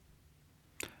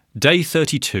Day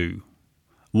 32.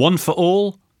 One for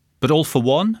all, but all for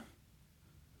one?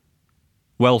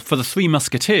 Well, for the Three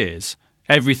Musketeers,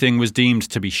 everything was deemed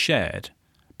to be shared,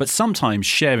 but sometimes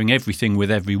sharing everything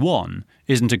with everyone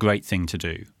isn't a great thing to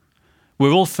do.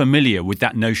 We're all familiar with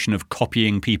that notion of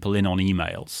copying people in on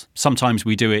emails. Sometimes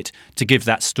we do it to give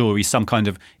that story some kind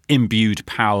of imbued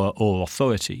power or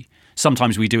authority.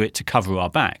 Sometimes we do it to cover our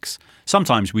backs.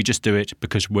 Sometimes we just do it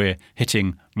because we're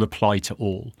hitting reply to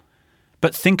all.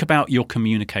 But think about your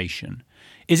communication.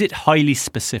 Is it highly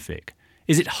specific?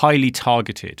 Is it highly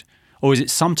targeted? Or is it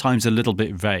sometimes a little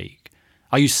bit vague?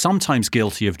 Are you sometimes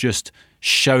guilty of just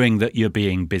showing that you're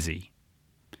being busy?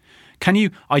 Can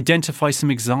you identify some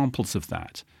examples of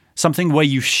that? Something where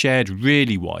you've shared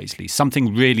really wisely,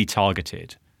 something really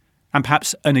targeted, and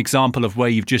perhaps an example of where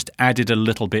you've just added a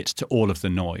little bit to all of the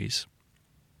noise.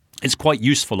 It's quite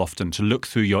useful often to look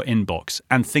through your inbox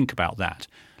and think about that.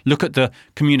 Look at the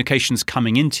communications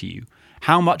coming into you.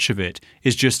 How much of it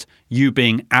is just you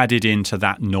being added into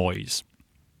that noise?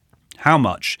 How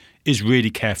much is really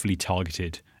carefully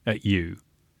targeted at you?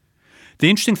 The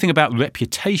interesting thing about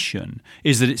reputation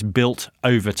is that it's built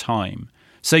over time.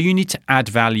 So you need to add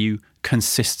value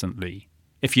consistently.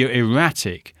 If you're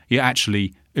erratic, you're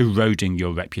actually eroding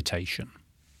your reputation.